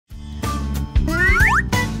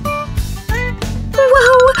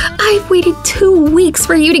I've waited 2 weeks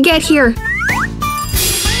for you to get here.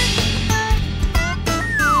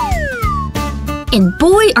 And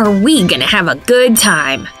boy, are we gonna have a good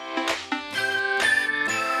time.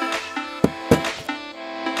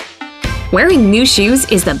 Wearing new shoes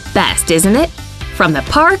is the best, isn't it? From the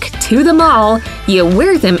park to the mall, you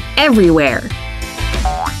wear them everywhere.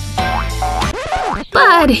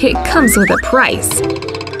 But it comes with a price.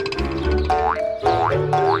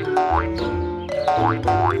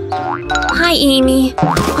 Hi, Amy.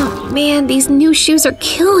 Oh man, these new shoes are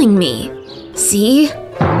killing me. See?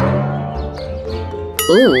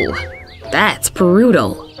 Ooh, that's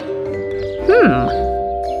brutal.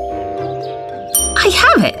 I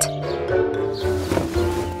have it!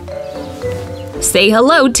 Say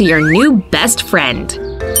hello to your new best friend.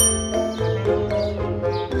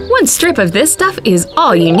 One strip of this stuff is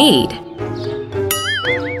all you need.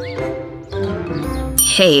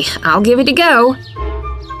 Hey, I'll give it a go.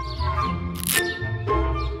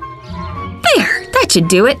 There, that should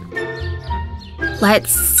do it.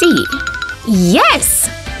 Let's see. Yes!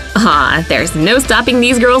 Ah, there's no stopping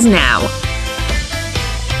these girls now.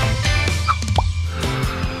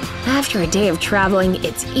 After a day of traveling,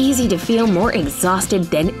 it's easy to feel more exhausted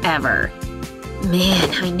than ever. Man,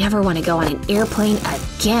 I never want to go on an airplane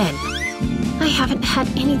again. I haven't had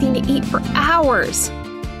anything to eat for hours.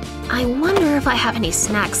 I wonder if I have any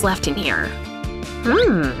snacks left in here.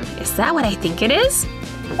 Is that what I think it is?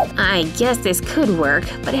 I guess this could work,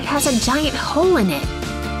 but it has a giant hole in it.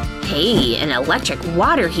 Hey, an electric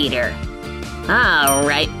water heater.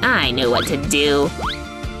 Alright, I know what to do.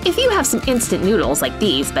 If you have some instant noodles like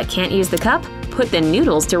these but can't use the cup, put the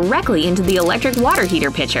noodles directly into the electric water heater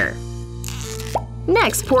pitcher.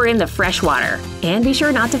 Next, pour in the fresh water. And be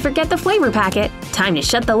sure not to forget the flavor packet. Time to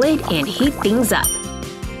shut the lid and heat things up.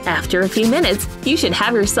 After a few minutes, you should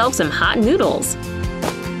have yourself some hot noodles.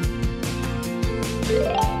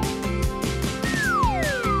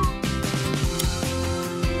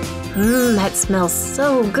 That smells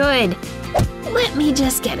so good. Let me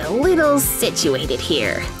just get a little situated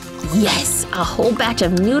here. Yes, a whole batch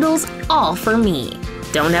of noodles all for me.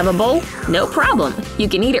 Don't have a bowl? No problem. You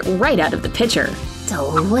can eat it right out of the pitcher.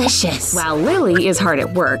 Delicious. While Lily is hard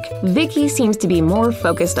at work, Vicky seems to be more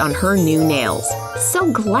focused on her new nails.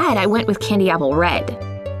 So glad I went with Candy Apple Red.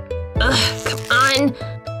 Ugh, come on.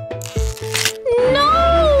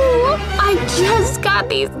 No! I just got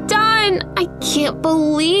these done! I can't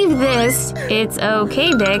believe this! It's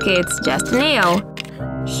okay, Vic, it's just a nail.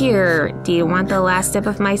 Here, do you want the last sip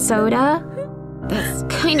of my soda? That's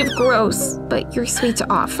kind of gross, but you're sweet to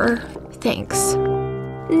offer. Thanks.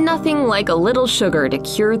 Nothing like a little sugar to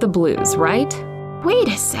cure the blues, right? Wait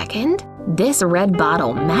a second. This red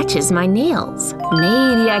bottle matches my nails.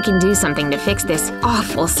 Maybe I can do something to fix this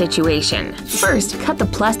awful situation. First, cut the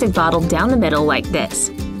plastic bottle down the middle like this.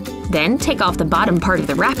 Then take off the bottom part of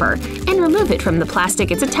the wrapper and remove it from the plastic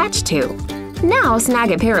it's attached to. Now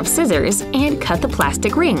snag a pair of scissors and cut the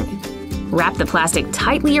plastic ring. Wrap the plastic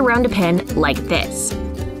tightly around a pen like this.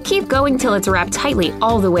 Keep going till it's wrapped tightly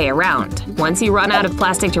all the way around. Once you run out of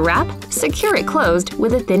plastic to wrap, secure it closed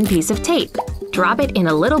with a thin piece of tape. Drop it in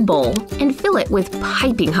a little bowl and fill it with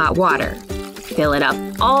piping hot water. Fill it up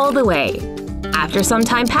all the way. After some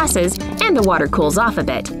time passes and the water cools off a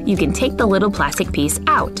bit, you can take the little plastic piece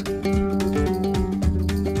out.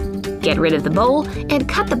 Get rid of the bowl and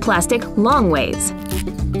cut the plastic long ways.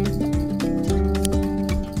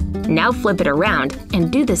 Now flip it around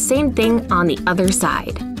and do the same thing on the other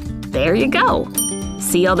side. There you go!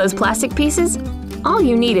 See all those plastic pieces? All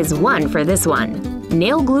you need is one for this one.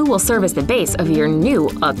 Nail glue will serve as the base of your new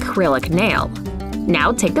acrylic nail.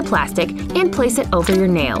 Now take the plastic and place it over your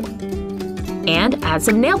nail. And add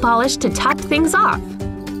some nail polish to top things off.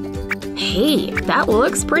 Hey, that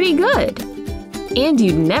looks pretty good! And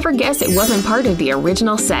you'd never guess it wasn't part of the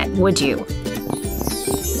original set, would you?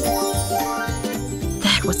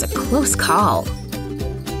 That was a close call.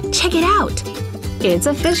 Check it out! It's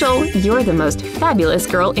official, you're the most fabulous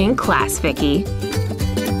girl in class, Vicky.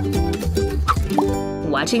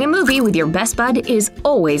 Watching a movie with your best bud is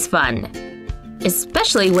always fun.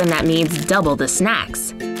 Especially when that means double the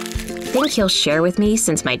snacks. Think he'll share with me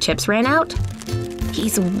since my chips ran out?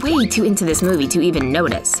 He's way too into this movie to even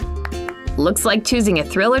notice. Looks like choosing a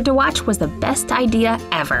thriller to watch was the best idea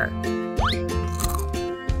ever.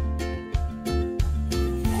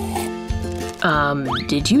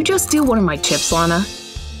 Did you just steal one of my chips, Lana?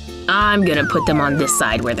 I'm gonna put them on this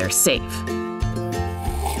side where they're safe.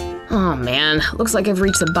 Oh man, looks like I've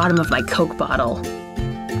reached the bottom of my Coke bottle.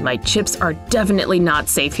 My chips are definitely not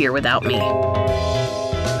safe here without me.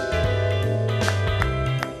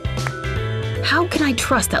 How can I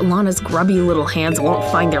trust that Lana's grubby little hands won't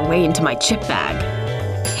find their way into my chip bag?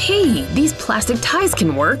 Hey, these plastic ties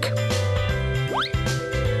can work.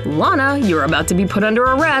 Lana, you're about to be put under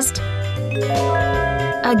arrest.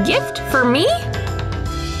 A gift for me?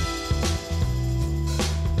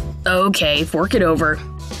 Okay, fork it over.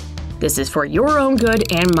 This is for your own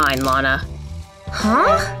good and mine, Lana.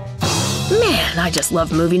 Huh? Man, I just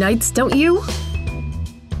love movie nights, don't you?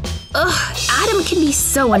 Ugh, Adam can be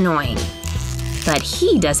so annoying. But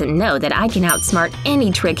he doesn't know that I can outsmart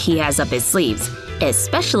any trick he has up his sleeves,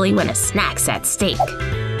 especially when a snack's at stake.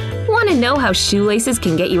 Want to know how shoelaces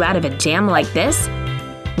can get you out of a jam like this?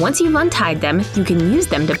 Once you've untied them, you can use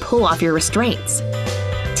them to pull off your restraints.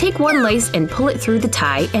 Take one lace and pull it through the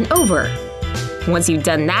tie and over. Once you've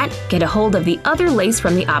done that, get a hold of the other lace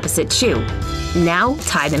from the opposite shoe. Now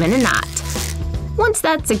tie them in a knot. Once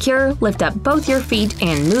that's secure, lift up both your feet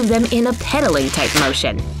and move them in a pedaling type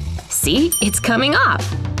motion. See? It's coming off!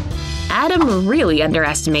 Adam really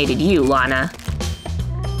underestimated you, Lana.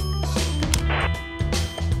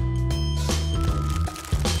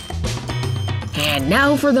 And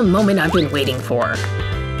now for the moment I've been waiting for.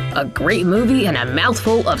 A great movie and a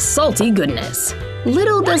mouthful of salty goodness.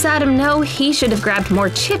 Little does Adam know he should have grabbed more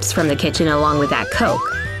chips from the kitchen along with that Coke.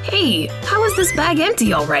 Hey, how is this bag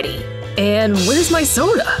empty already? And where's my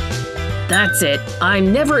soda? That's it.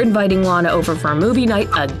 I'm never inviting Lana over for a movie night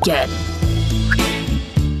again.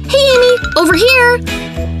 Hey, Amy! Over here!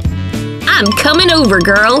 I'm coming over,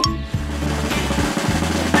 girl!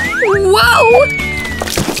 Whoa!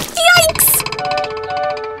 Yikes!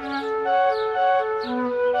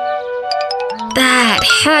 That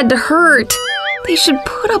had to hurt. They should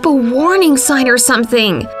put up a warning sign or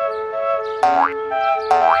something.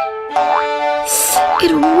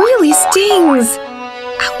 It really stings.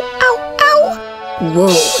 Ow, ow, ow.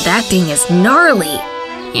 Whoa, that thing is gnarly.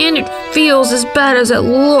 And it feels as bad as it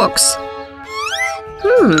looks.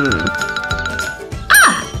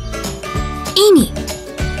 Ah! Amy!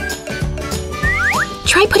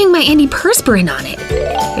 Try putting my antiperspirant on it.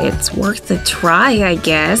 It's worth a try, I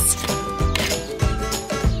guess.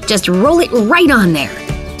 Just roll it right on there.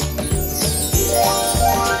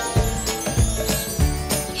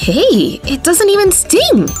 Hey, it doesn't even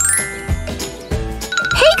sting!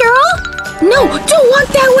 Hey, girl! No, don't walk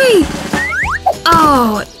that way!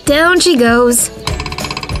 Oh, down she goes.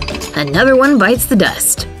 Another one bites the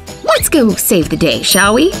dust. Let's go save the day,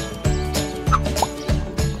 shall we?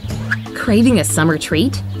 Craving a summer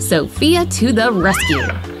treat? Sophia to the rescue!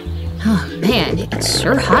 Oh man, it's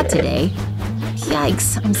sure hot today.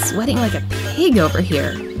 Yikes, I'm sweating like a pig over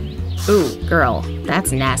here. Ooh, girl,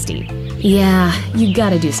 that's nasty. Yeah, you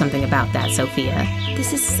gotta do something about that, Sophia.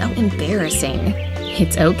 This is so embarrassing.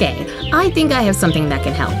 It's okay. I think I have something that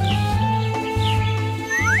can help.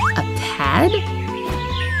 A pad?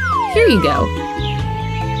 Here you go.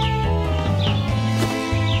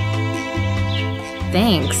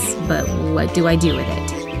 Thanks, but what do I do with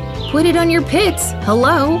it? Put it on your pits,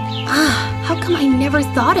 hello? Ah, how come I never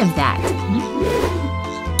thought of that?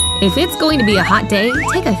 If it's going to be a hot day,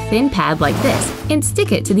 take a thin pad like this and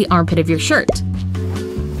stick it to the armpit of your shirt.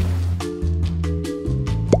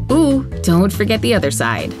 Ooh, don't forget the other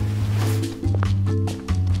side.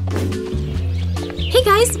 Hey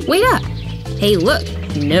guys, wait up! Hey look,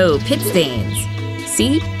 no pit stains.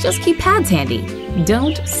 See, just keep pads handy.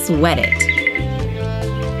 Don't sweat it.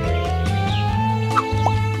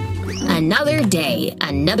 Another day,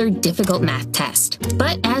 another difficult math test.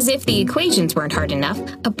 But as if the equations weren't hard enough,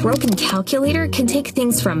 a broken calculator can take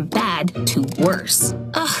things from bad to worse.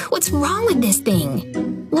 Ugh, what's wrong with this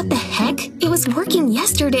thing? What the heck? It was working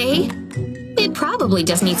yesterday. It probably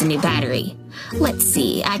just needs a new battery. Let's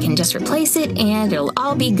see, I can just replace it and it'll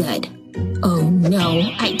all be good. Oh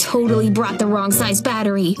no, I totally brought the wrong size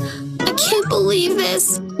battery. I can't believe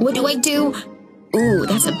this. What do I do? Ooh,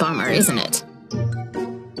 that's a bummer, isn't it?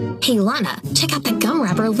 Hey Lana, check out the gum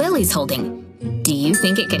wrapper Lily's holding. Do you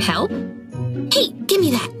think it could help? Hey, give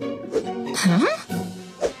me that. Huh?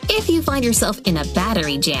 If you find yourself in a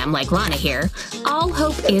battery jam like Lana here, all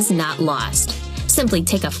hope is not lost. Simply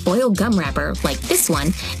take a foil gum wrapper like this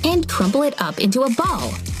one and crumple it up into a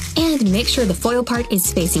ball. And make sure the foil part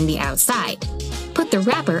is facing the outside. Put the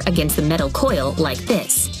wrapper against the metal coil like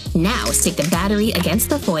this. Now stick the battery against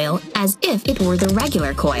the foil as if it were the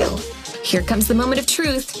regular coil. Here comes the moment of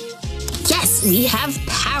truth. Yes, we have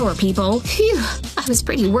power, people! Phew, I was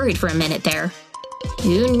pretty worried for a minute there.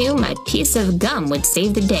 Who knew my piece of gum would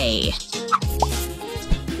save the day?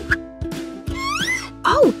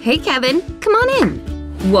 Oh, hey Kevin, come on in!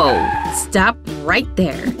 Whoa, stop right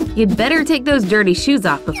there. You'd better take those dirty shoes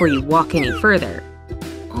off before you walk any further.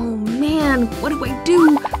 Oh man, on, what do I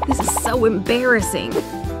do? This is so embarrassing.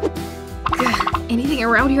 Ugh, anything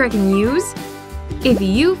around here I can use? If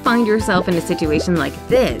you find yourself in a situation like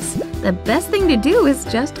this, the best thing to do is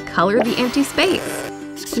just color the empty space.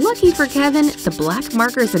 Lucky for Kevin, the black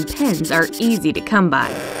markers and pens are easy to come by.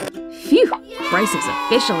 Phew, crisis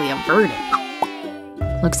officially averted.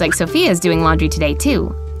 Looks like Sophia's doing laundry today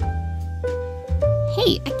too.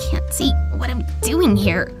 Hey, I can't see what I'm doing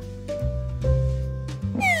here.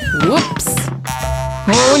 Whoops!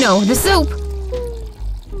 Oh no, the soap!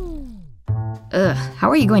 Ugh, how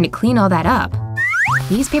are you going to clean all that up?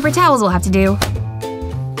 These paper towels will have to do.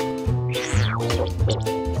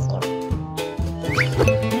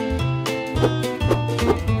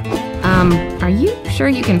 Are you sure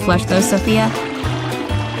you can flush those, Sophia?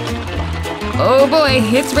 Oh boy,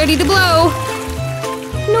 it's ready to blow!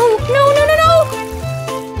 No, no, no, no,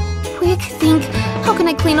 no! Quick, think, how can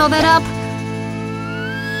I clean all that up?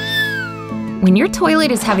 When your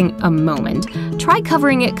toilet is having a moment, try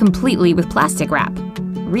covering it completely with plastic wrap.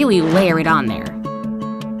 Really layer it on there.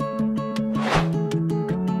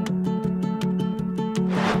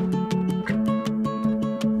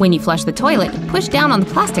 When you flush the toilet, push down on the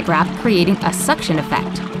plastic wrap, creating a suction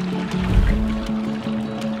effect.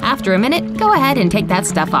 After a minute, go ahead and take that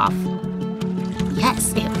stuff off.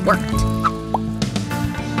 Yes, it worked.